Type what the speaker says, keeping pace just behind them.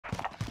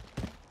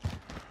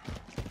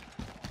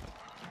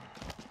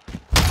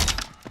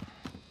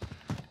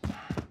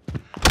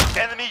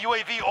Enemy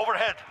UAV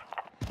overhead.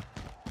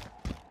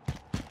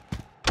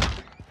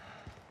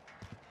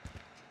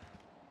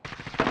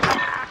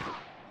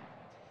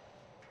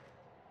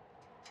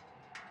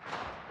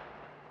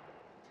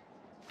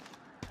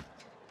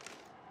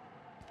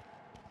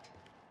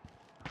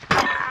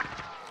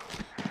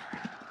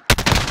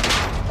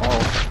 Oh,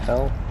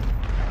 hell.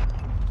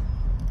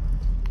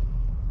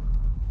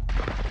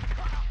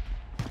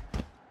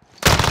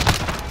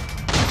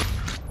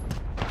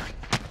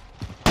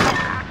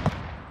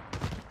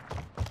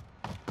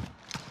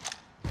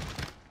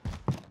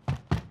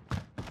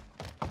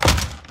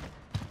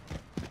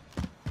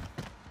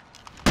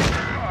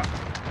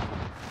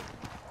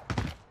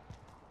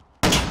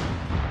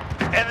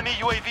 Enemy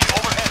UAV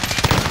overhead.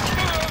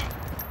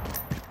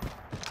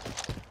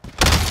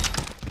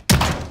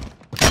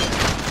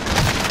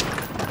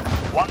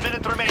 1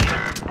 minute remaining.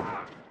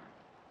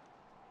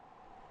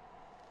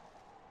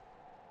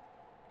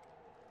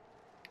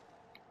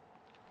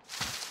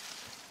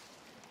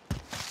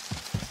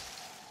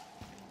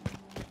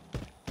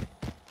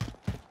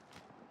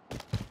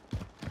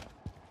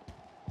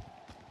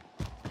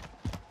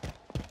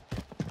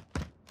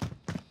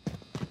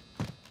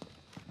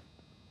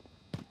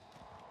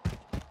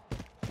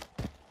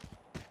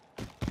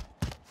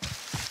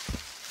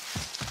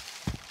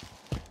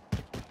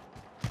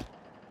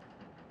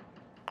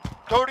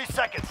 Thirty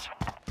seconds.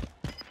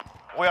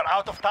 We are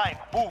out of time.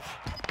 Move.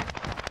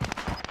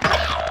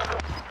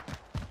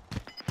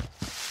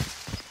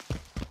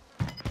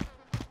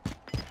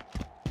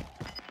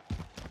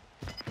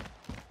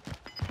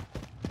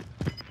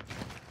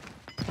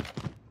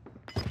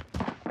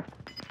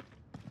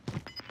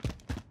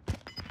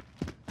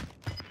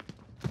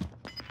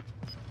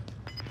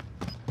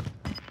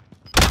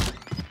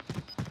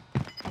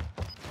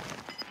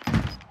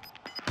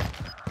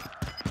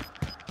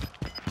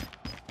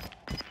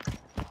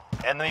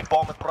 Enemy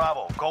bomb at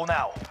Bravo. Go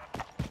now.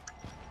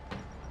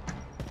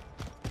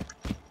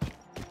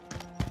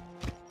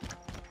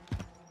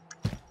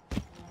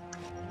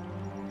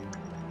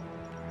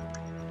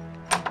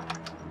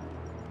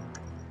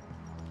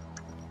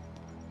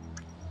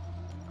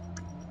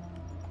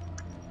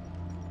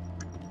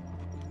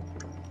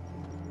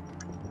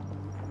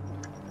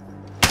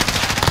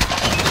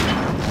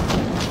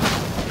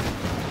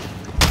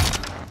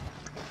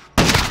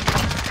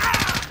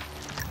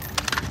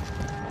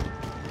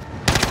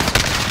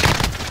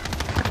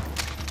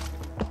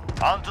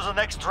 On to the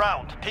next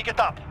round. Pick it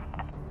up.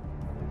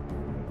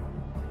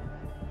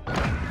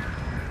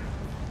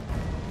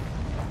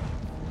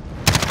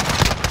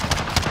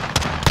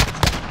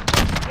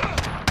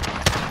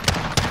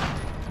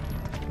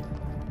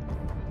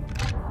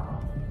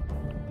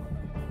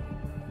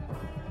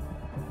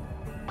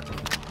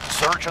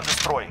 Search and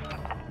destroy.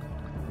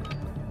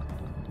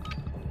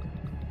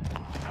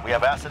 We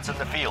have assets in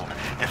the field.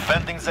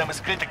 Defending them is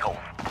critical.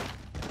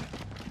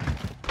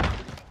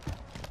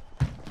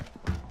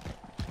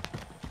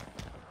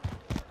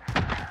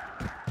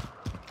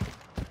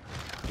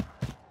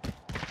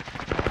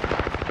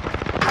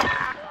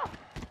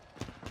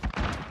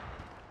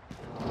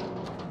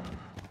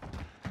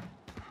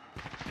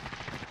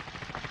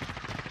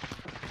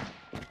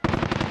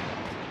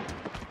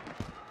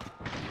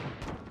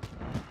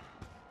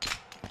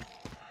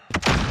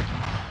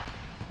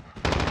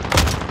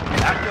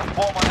 Active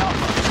bomb on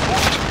Alpha.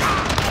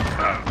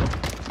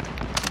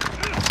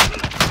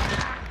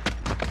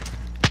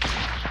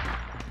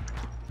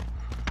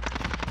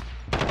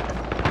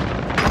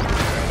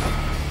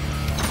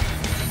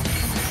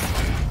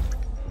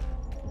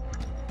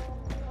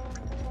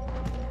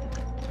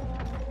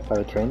 By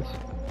the trains.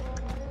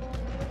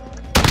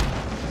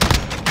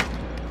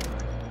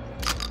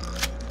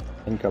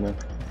 Incoming.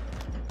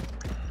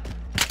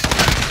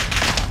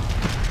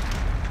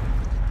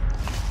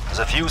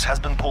 The fuse has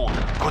been pulled.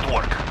 Good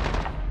work.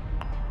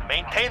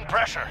 Maintain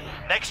pressure.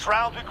 Next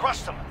round we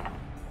crush them.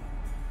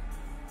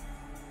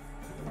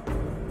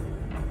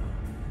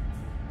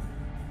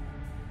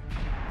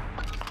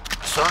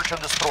 Search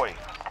and destroy.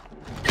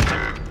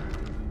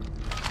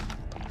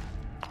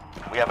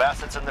 We have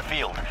assets in the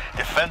field.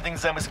 Defending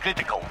them is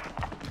critical.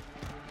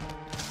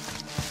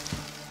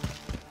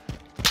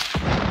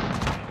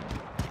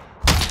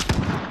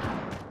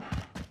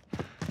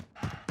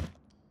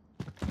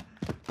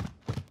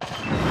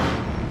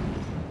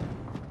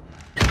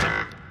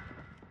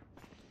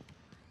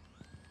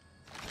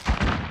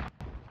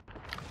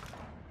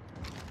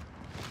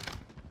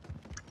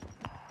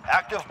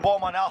 Active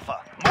bomb on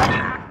Alpha.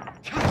 Moving.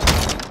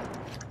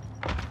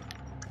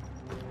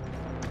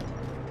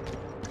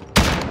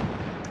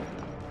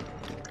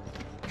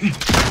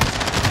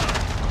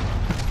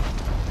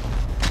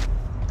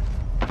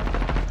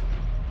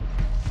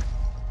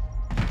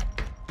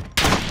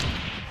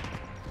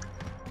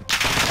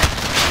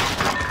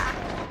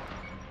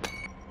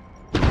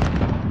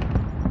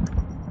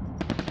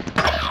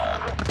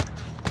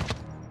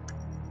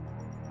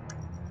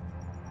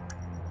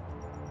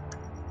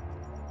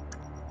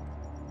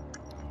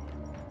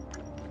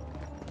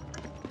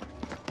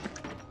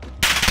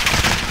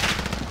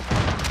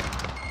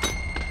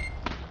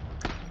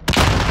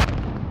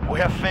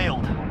 have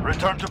failed.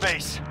 Return to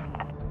base.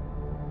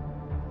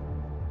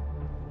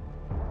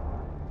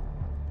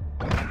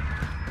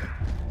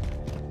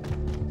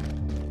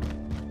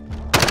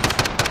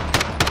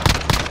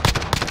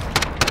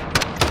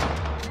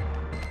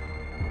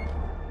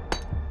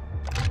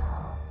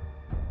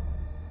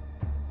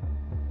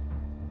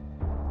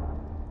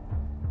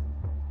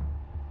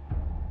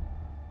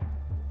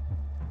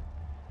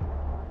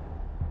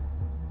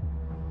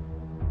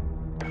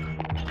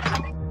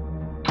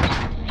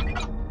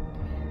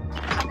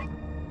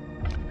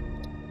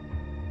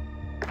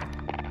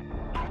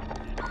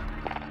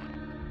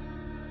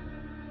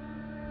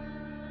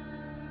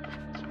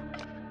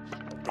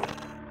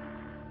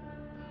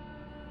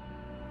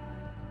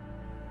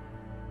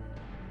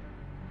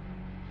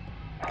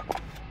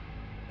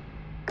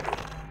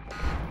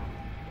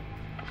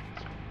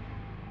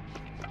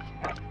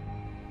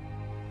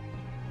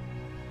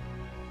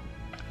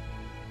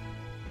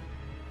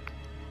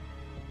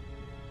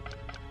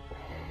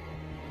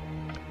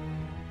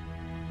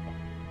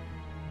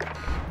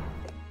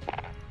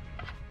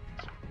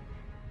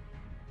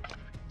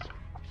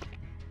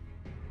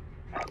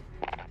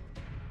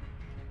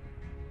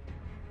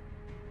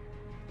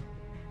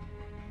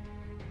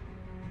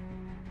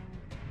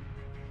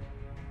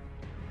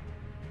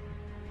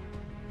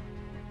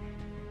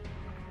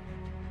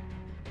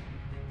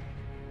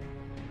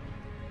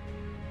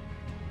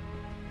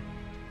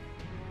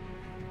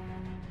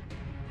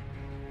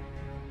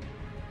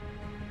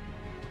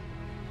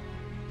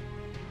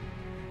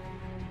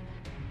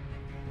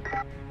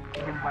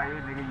 By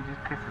it, nigga, you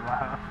just piss him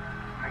off.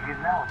 Nigga,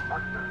 now it's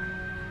fucked up.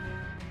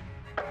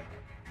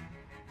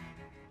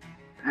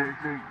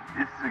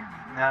 It's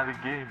not a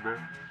game, bro.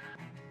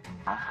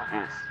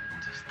 Motherfuckers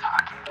just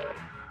talking.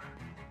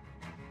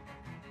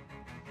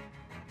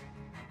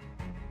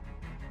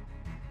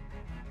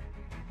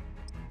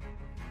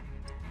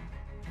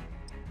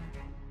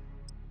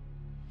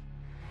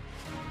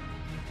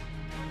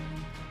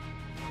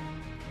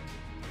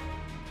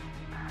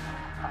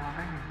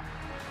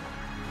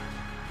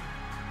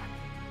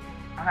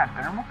 I got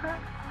thermal cut?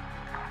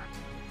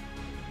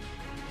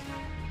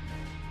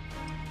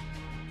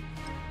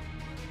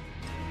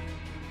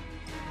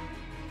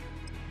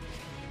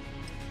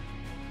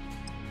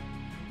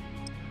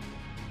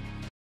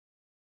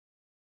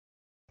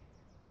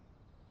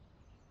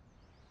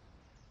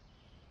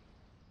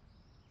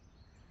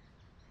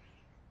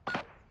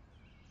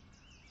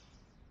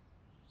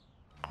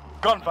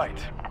 Gunfight.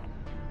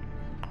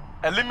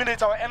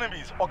 Eliminate our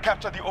enemies or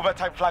capture the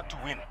overtime flag to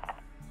win.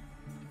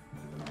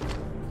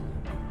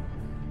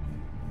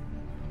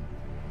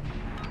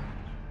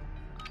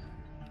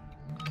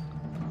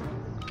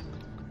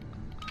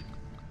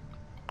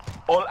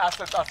 All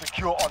assets are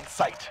secure on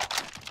site.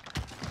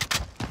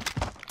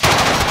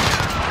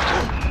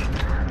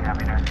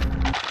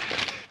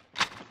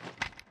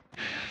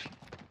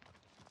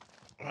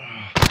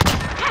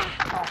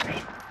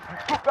 You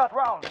took that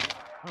round.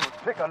 We will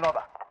take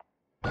another.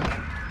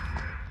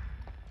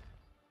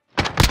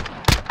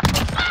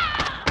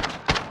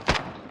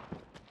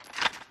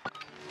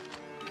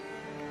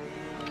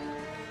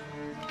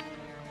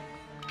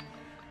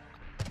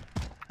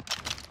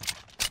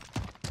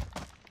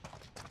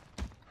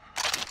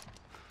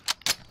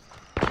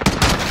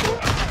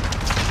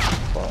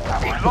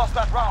 We lost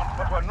that round,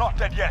 but we're not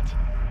dead yet.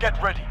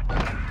 Get ready.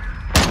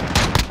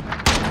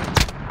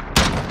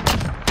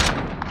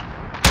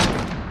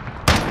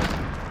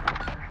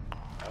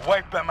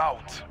 Wipe them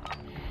out.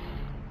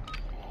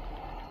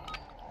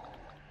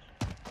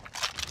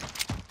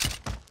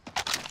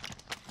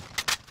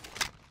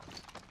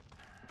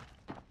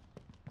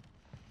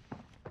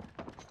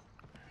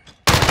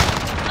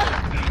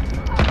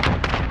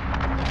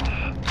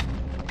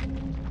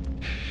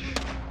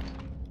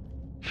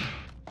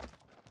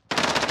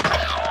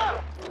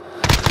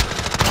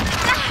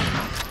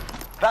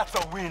 That's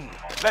a win.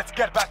 Let's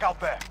get back out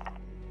there.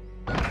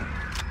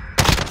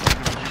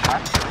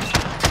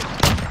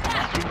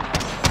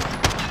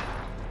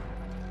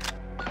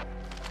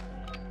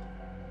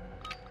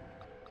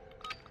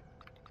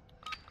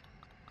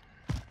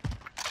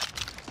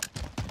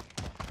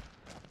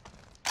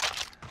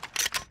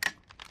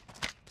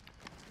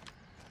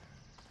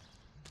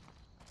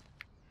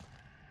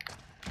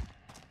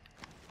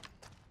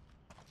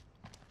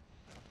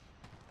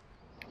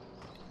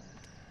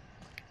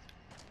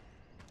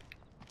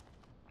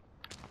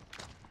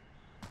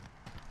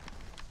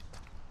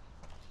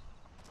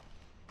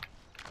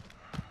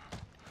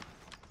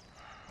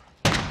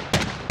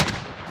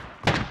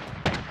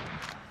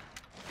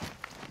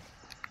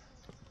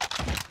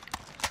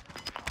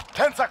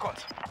 Ten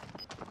seconds.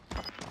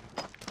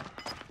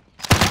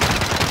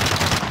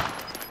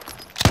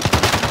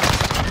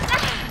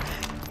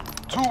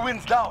 Two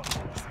wins down.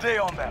 Stay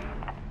on them.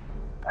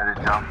 I did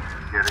jump.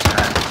 Get it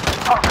back.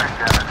 Oh my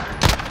god.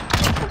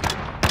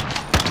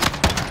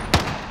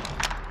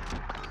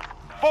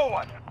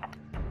 Forward.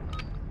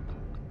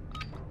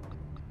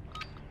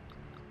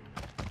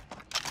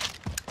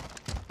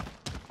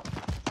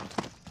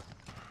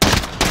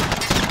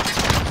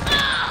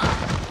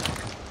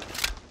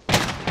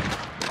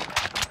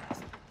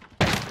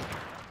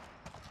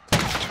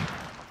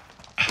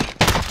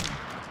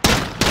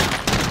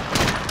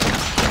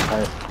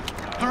 Nice.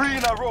 3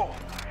 in a row.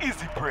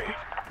 Easy prey.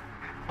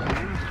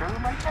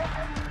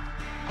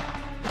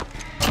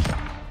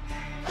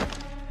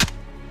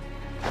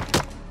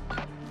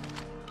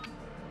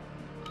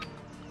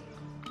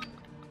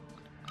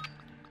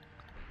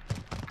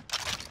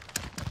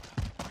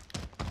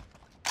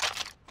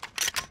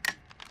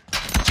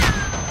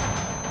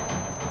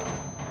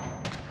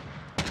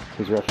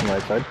 He's rushing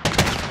right side.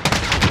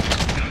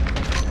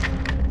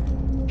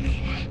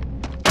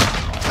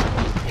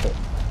 Okay,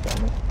 got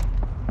me.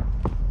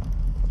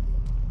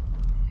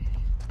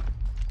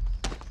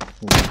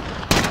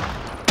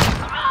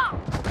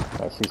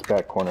 Nice, he's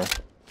back corner.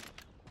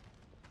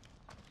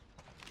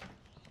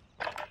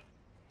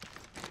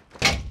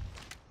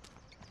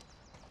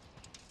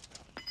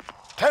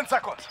 Ten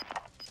seconds.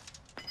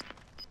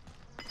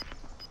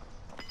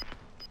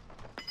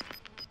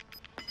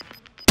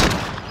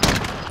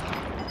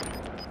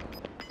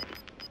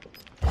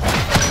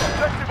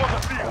 Objective on the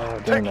field. Oh,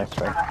 Take very it. nice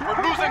try.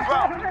 We're losing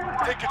ground.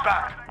 Take it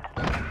back.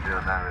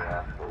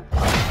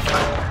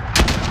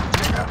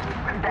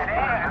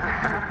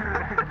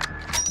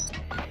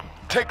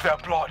 Take their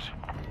blood.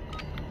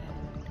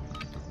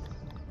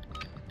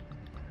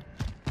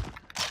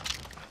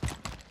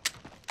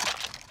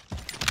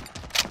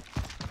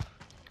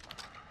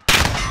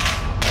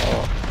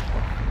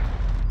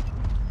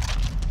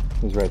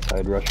 He's right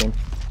side rushing.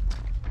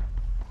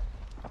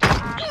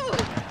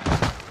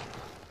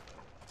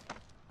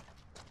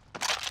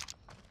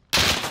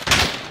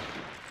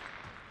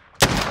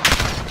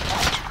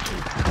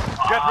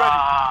 Get ready.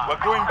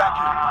 We're going back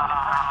in.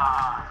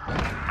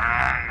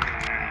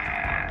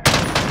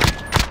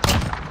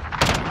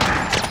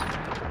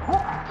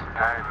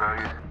 Alright, bro.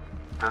 You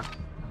just...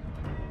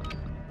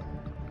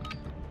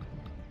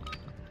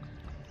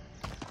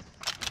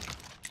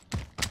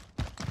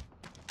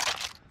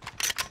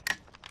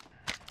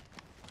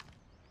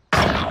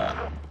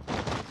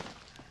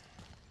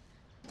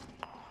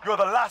 You're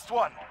the last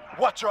one.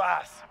 Watch your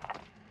ass.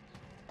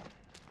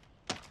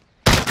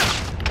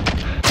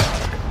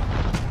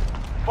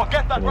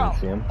 Forget that Didn't round.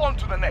 see him. On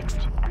to the next.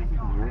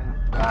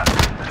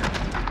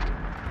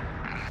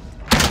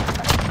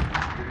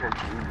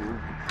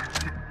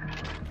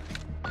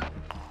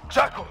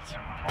 Jackals,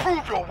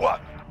 prove your worth.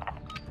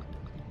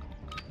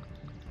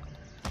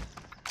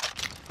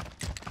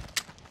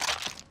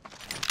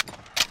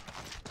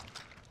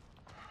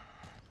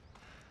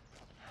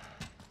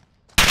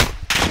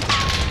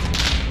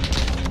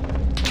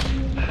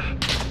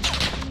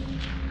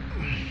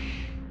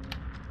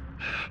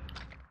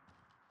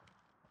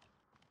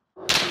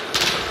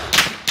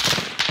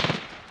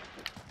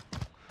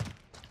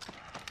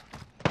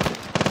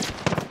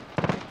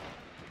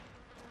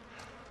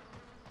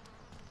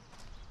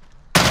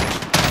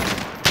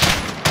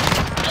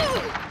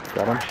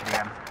 Got him.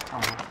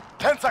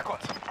 10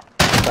 seconds.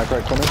 Back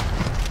right corner.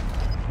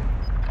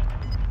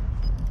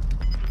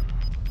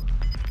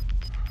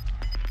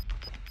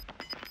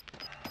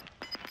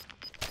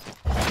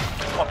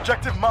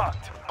 Objective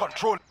marked.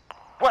 Control.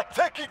 We're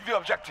taking the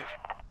objective.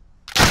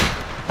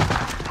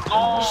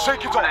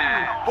 Shake it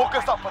off.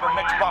 Focus up for the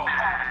next round.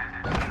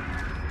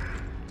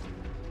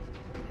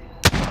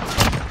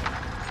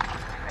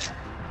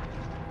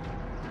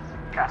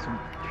 Got some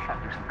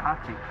shot through some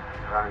concrete.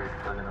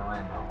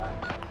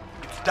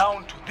 It's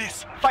down to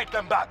this. Fight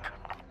them back.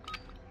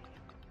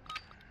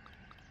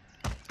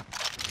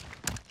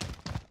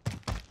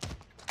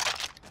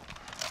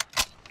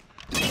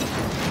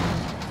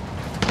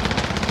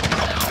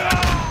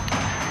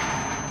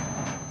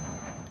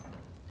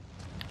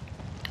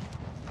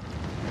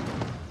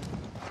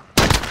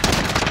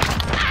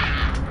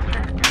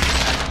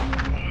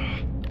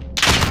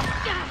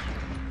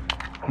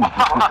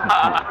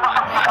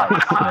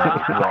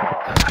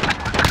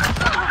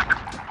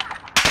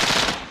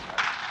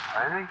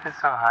 I think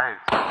it's so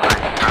hyped.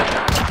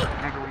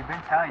 Nigga, we've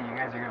been telling you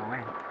guys are gonna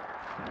win.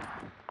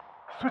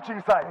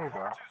 Switching sides.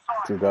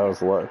 Dude, that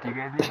was luck. You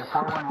guys need a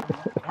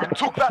 4-1. We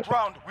took that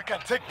round. We can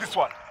take this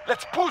one.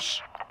 Let's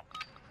push.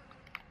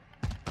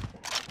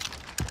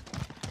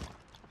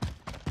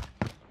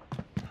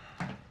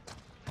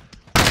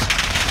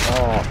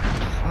 Oh,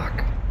 fuck.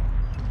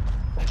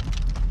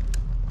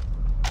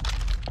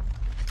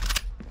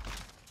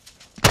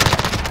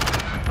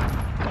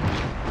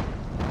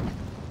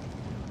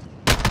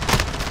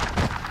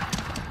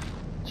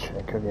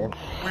 Check again.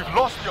 We've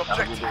lost the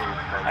objective. I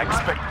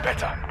expect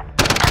better.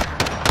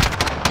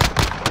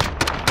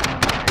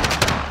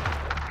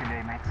 Good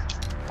day, mates.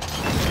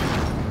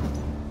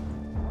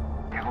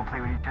 Yeah, go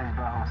play with each other's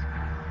buttholes.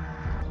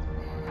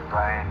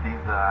 Brian,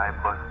 these I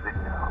busted,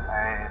 you know,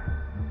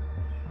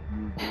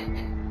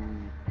 man.